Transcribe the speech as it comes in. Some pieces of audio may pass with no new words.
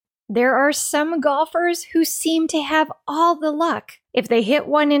There are some golfers who seem to have all the luck. If they hit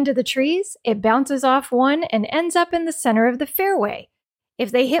one into the trees, it bounces off one and ends up in the center of the fairway.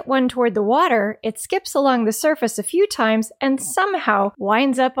 If they hit one toward the water, it skips along the surface a few times and somehow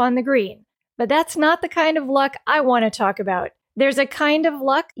winds up on the green. But that's not the kind of luck I want to talk about. There's a kind of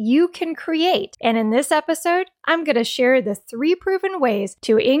luck you can create. And in this episode, I'm going to share the 3 proven ways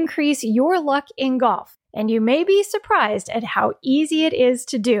to increase your luck in golf. And you may be surprised at how easy it is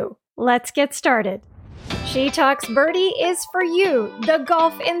to do. Let's get started. She Talks Birdie is for you, the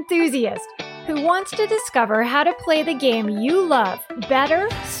golf enthusiast, who wants to discover how to play the game you love better,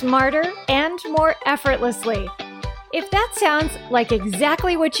 smarter, and more effortlessly. If that sounds like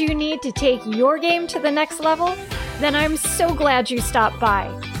exactly what you need to take your game to the next level, then I'm so glad you stopped by.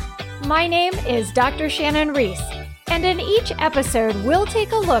 My name is Dr. Shannon Reese, and in each episode, we'll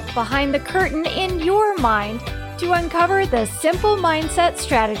take a look behind the curtain in your mind to uncover the simple mindset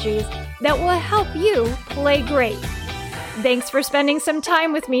strategies that will help you play great. Thanks for spending some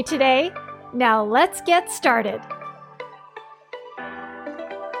time with me today. Now let's get started.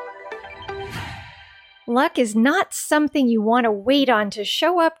 Luck is not something you want to wait on to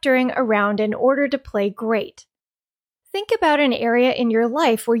show up during a round in order to play great. Think about an area in your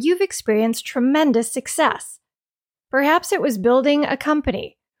life where you've experienced tremendous success. Perhaps it was building a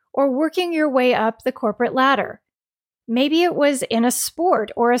company or working your way up the corporate ladder. Maybe it was in a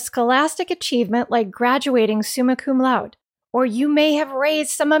sport or a scholastic achievement like graduating summa cum laude. Or you may have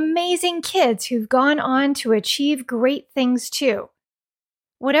raised some amazing kids who've gone on to achieve great things too.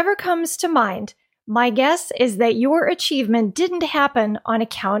 Whatever comes to mind, my guess is that your achievement didn't happen on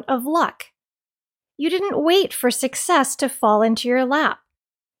account of luck. You didn't wait for success to fall into your lap.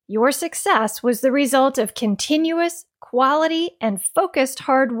 Your success was the result of continuous, quality, and focused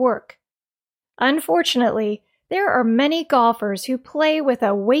hard work. Unfortunately, there are many golfers who play with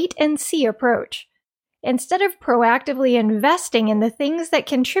a wait-and-see approach. Instead of proactively investing in the things that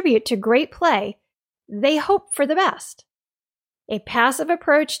contribute to great play, they hope for the best. A passive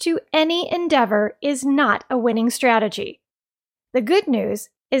approach to any endeavor is not a winning strategy. The good news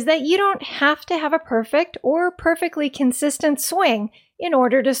is that you don't have to have a perfect or perfectly consistent swing in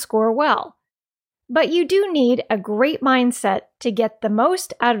order to score well. But you do need a great mindset to get the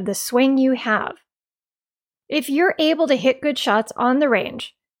most out of the swing you have. If you're able to hit good shots on the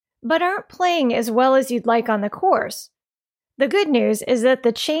range, but aren't playing as well as you'd like on the course, the good news is that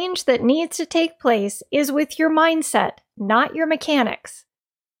the change that needs to take place is with your mindset, not your mechanics.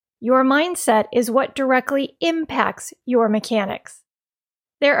 Your mindset is what directly impacts your mechanics.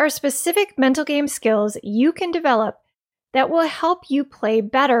 There are specific mental game skills you can develop that will help you play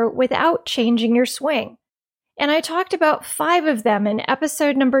better without changing your swing. And I talked about 5 of them in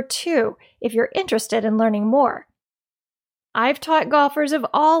episode number 2 if you're interested in learning more. I've taught golfers of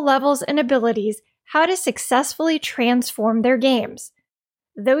all levels and abilities how to successfully transform their games.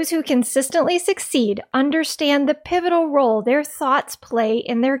 Those who consistently succeed understand the pivotal role their thoughts play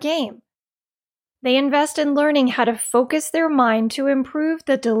in their game. They invest in learning how to focus their mind to improve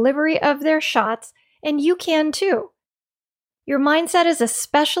the delivery of their shots, and you can too. Your mindset is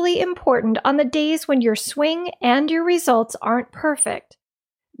especially important on the days when your swing and your results aren't perfect.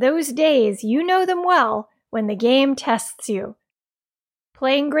 Those days, you know them well, when the game tests you.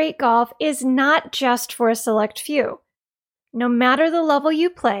 Playing great golf is not just for a select few. No matter the level you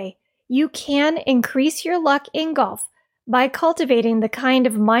play, you can increase your luck in golf by cultivating the kind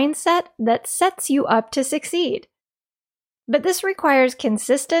of mindset that sets you up to succeed. But this requires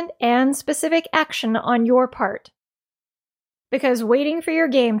consistent and specific action on your part. Because waiting for your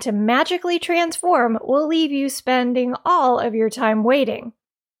game to magically transform will leave you spending all of your time waiting.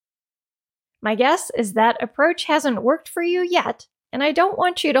 My guess is that approach hasn't worked for you yet, and I don't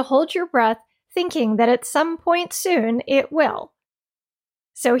want you to hold your breath thinking that at some point soon it will.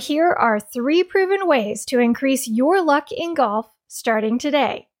 So here are 3 proven ways to increase your luck in golf starting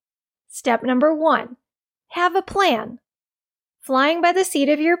today. Step number 1, have a plan. Flying by the seat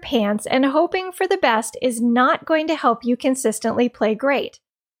of your pants and hoping for the best is not going to help you consistently play great.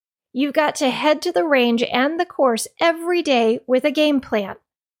 You've got to head to the range and the course every day with a game plan.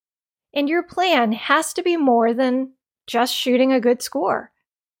 And your plan has to be more than just shooting a good score.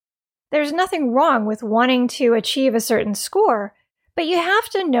 There's nothing wrong with wanting to achieve a certain score, but you have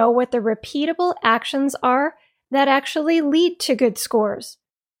to know what the repeatable actions are that actually lead to good scores.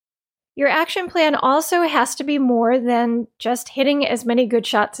 Your action plan also has to be more than just hitting as many good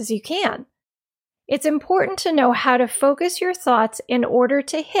shots as you can. It's important to know how to focus your thoughts in order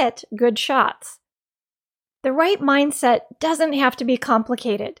to hit good shots. The right mindset doesn't have to be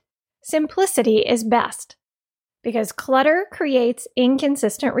complicated. Simplicity is best. because clutter creates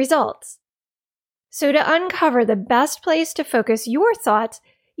inconsistent results. So to uncover the best place to focus your thoughts,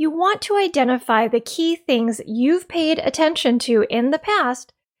 you want to identify the key things you've paid attention to in the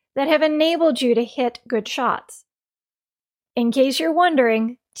past that have enabled you to hit good shots. In case you're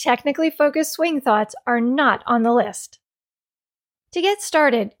wondering, technically focused swing thoughts are not on the list. To get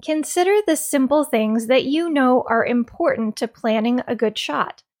started, consider the simple things that you know are important to planning a good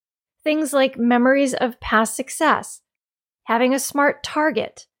shot. Things like memories of past success, having a smart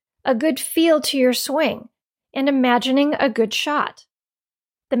target, a good feel to your swing, and imagining a good shot.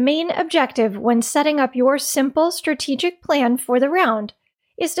 The main objective when setting up your simple strategic plan for the round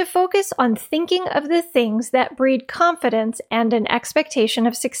is to focus on thinking of the things that breed confidence and an expectation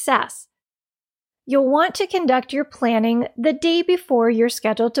of success. You'll want to conduct your planning the day before you're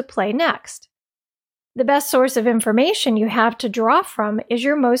scheduled to play next. The best source of information you have to draw from is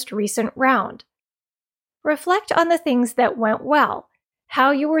your most recent round. Reflect on the things that went well,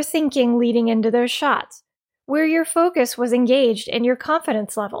 how you were thinking leading into those shots, where your focus was engaged and your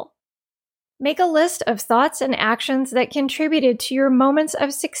confidence level. Make a list of thoughts and actions that contributed to your moments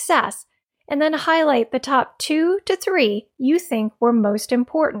of success, and then highlight the top 2 to 3 you think were most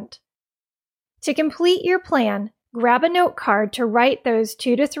important. To complete your plan, grab a note card to write those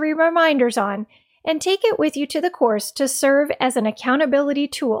 2 to 3 reminders on and take it with you to the course to serve as an accountability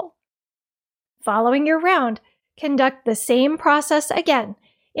tool. Following your round, conduct the same process again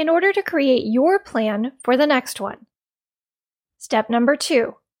in order to create your plan for the next one. Step number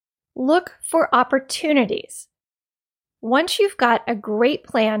 2. Look for opportunities. Once you've got a great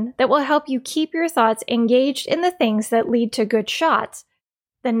plan that will help you keep your thoughts engaged in the things that lead to good shots,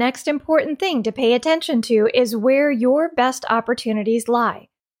 the next important thing to pay attention to is where your best opportunities lie.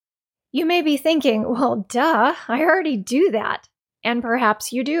 You may be thinking, well, duh, I already do that. And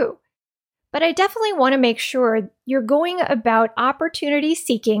perhaps you do. But I definitely want to make sure you're going about opportunity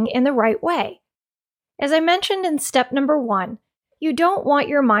seeking in the right way. As I mentioned in step number 1, you don't want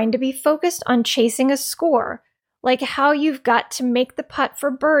your mind to be focused on chasing a score, like how you've got to make the putt for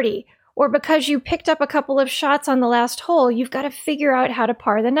birdie, or because you picked up a couple of shots on the last hole, you've got to figure out how to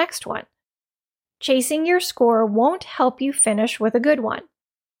par the next one. Chasing your score won't help you finish with a good one.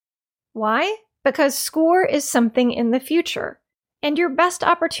 Why? Because score is something in the future, and your best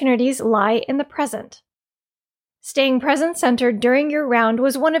opportunities lie in the present. Staying present-centered during your round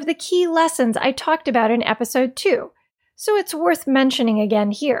was one of the key lessons I talked about in episode 2, so it's worth mentioning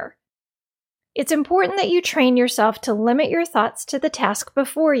again here. It's important that you train yourself to limit your thoughts to the task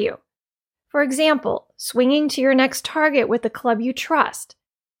before you. For example, swinging to your next target with the club you trust.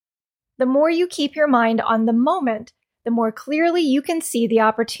 The more you keep your mind on the moment, the more clearly you can see the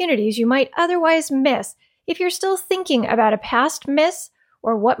opportunities you might otherwise miss if you're still thinking about a past miss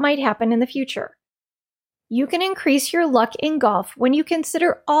or what might happen in the future. You can increase your luck in golf when you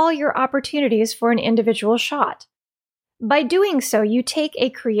consider all your opportunities for an individual shot. By doing so, you take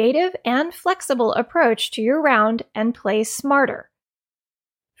a creative and flexible approach to your round and play smarter.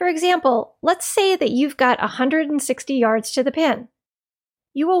 For example, let's say that you've got 160 yards to the pin.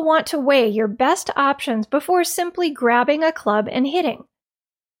 You will want to weigh your best options before simply grabbing a club and hitting.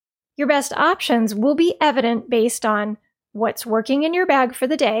 Your best options will be evident based on what's working in your bag for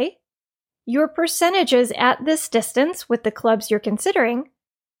the day, your percentages at this distance with the clubs you're considering,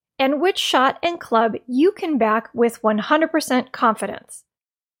 and which shot and club you can back with 100% confidence.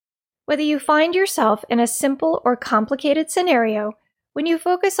 Whether you find yourself in a simple or complicated scenario, when you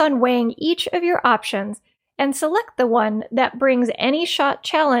focus on weighing each of your options and select the one that brings any shot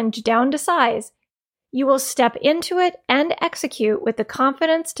challenge down to size, you will step into it and execute with the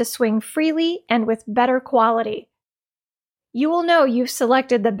confidence to swing freely and with better quality. You will know you've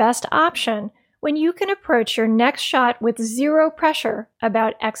selected the best option when you can approach your next shot with zero pressure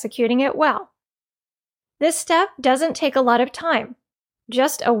about executing it well. This step doesn't take a lot of time,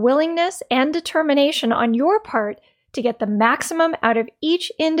 just a willingness and determination on your part to get the maximum out of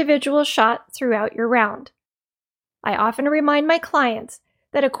each individual shot throughout your round. I often remind my clients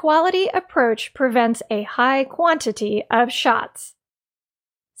that a quality approach prevents a high quantity of shots.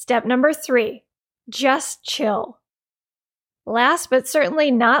 Step number 3, just chill. Last but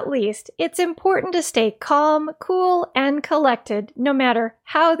certainly not least, it's important to stay calm, cool, and collected no matter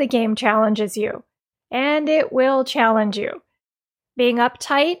how the game challenges you. And it will challenge you. Being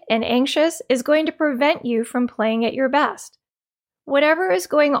uptight and anxious is going to prevent you from playing at your best. Whatever is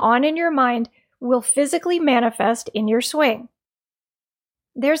going on in your mind will physically manifest in your swing.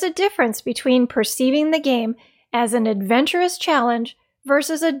 There's a difference between perceiving the game as an adventurous challenge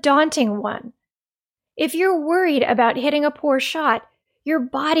versus a daunting one. If you're worried about hitting a poor shot, your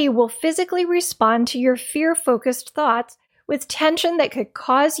body will physically respond to your fear-focused thoughts with tension that could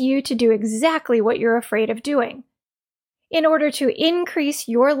cause you to do exactly what you're afraid of doing. In order to increase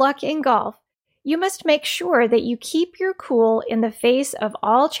your luck in golf, you must make sure that you keep your cool in the face of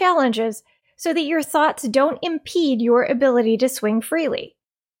all challenges so that your thoughts don't impede your ability to swing freely.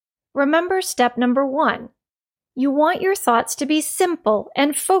 Remember step number 1. You want your thoughts to be simple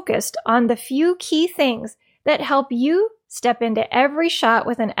and focused on the few key things that help you step into every shot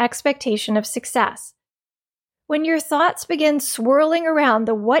with an expectation of success. When your thoughts begin swirling around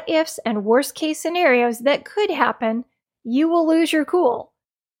the what-ifs and worst-case scenarios that could happen, you will lose your cool.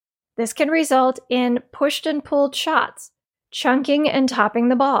 This can result in pushed and pulled shots, chunking and topping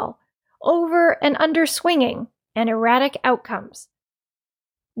the ball, over and under swinging, and erratic outcomes.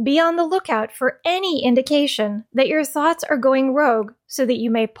 Be on the lookout for any indication that your thoughts are going rogue so that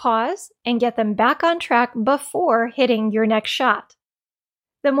you may pause and get them back on track before hitting your next shot.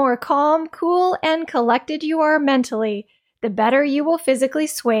 The more calm, cool, and collected you are mentally, the better you will physically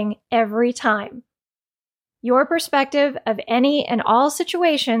swing every time. Your perspective of any and all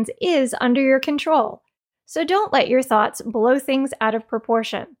situations is under your control, so don't let your thoughts blow things out of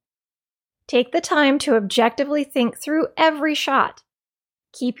proportion. Take the time to objectively think through every shot.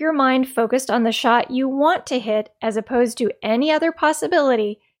 Keep your mind focused on the shot you want to hit as opposed to any other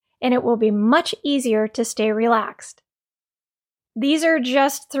possibility, and it will be much easier to stay relaxed. These are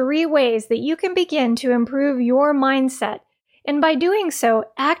just 3 ways that you can begin to improve your mindset, and by doing so,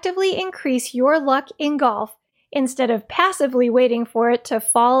 actively increase your luck in golf instead of passively waiting for it to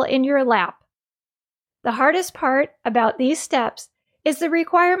fall in your lap. The hardest part about these steps is the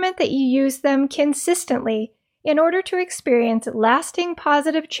requirement that you use them consistently in order to experience lasting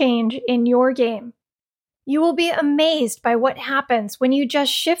positive change in your game. You will be amazed by what happens when you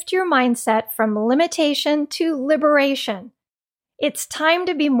just shift your mindset from limitation to liberation. It's time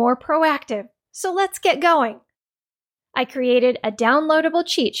to be more proactive, so let's get going. I created a downloadable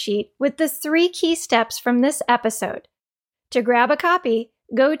cheat sheet with the 3 key steps from this episode. To grab a copy,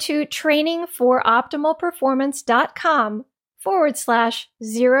 go to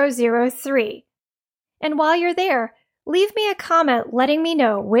trainingforoptimalperformance.com/003. And while you're there, leave me a comment letting me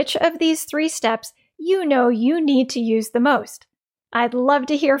know which of these 3 steps you know you need to use the most. I'd love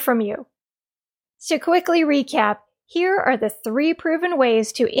to hear from you. To quickly recap, here are the 3 proven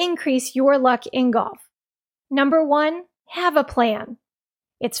ways to increase your luck in golf. Number 1, have a plan.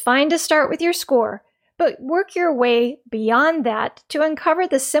 It's fine to start with your score, but work your way beyond that to uncover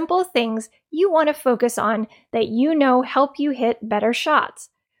the simple things you want to focus on that you know help you hit better shots,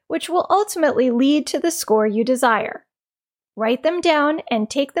 which will ultimately lead to the score you desire. Write them down and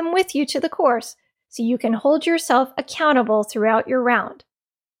take them with you to the course so you can hold yourself accountable throughout your round.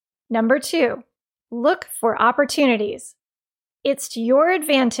 Number 2, look for opportunities. It's to your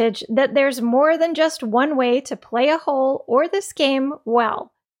advantage that there's more than just one way to play a hole or this game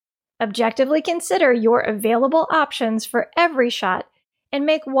well. Objectively consider your available options for every shot and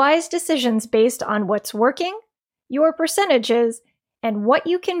make wise decisions based on what's working, your percentages, and what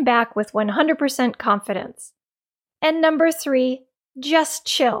you can back with 100% confidence. And number 3, just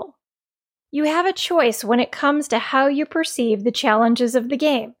chill. You have a choice when it comes to how you perceive the challenges of the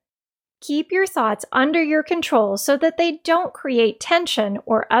game. Keep your thoughts under your control so that they don't create tension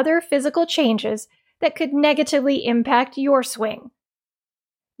or other physical changes that could negatively impact your swing.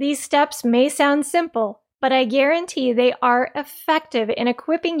 These steps may sound simple, but I guarantee they are effective in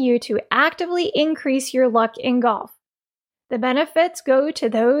equipping you to actively increase your luck in golf. The benefits go to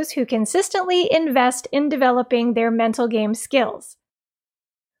those who consistently invest in developing their mental game skills.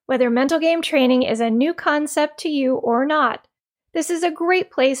 Whether mental game training is a new concept to you or not, this is a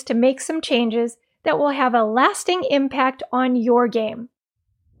great place to make some changes that will have a lasting impact on your game.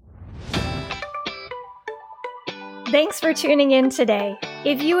 Thanks for tuning in today.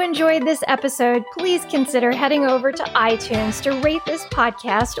 If you enjoyed this episode, please consider heading over to iTunes to rate this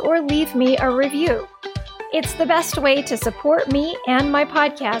podcast or leave me a review. It's the best way to support me and my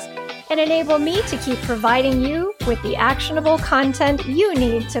podcast and enable me to keep providing you with the actionable content you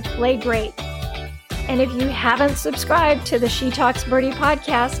need to play great. And if you haven't subscribed to the She Talks Birdie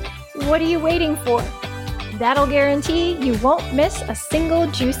podcast, what are you waiting for? That'll guarantee you won't miss a single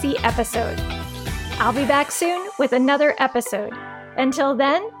juicy episode. I'll be back soon with another episode. Until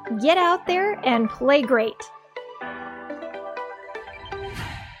then, get out there and play great.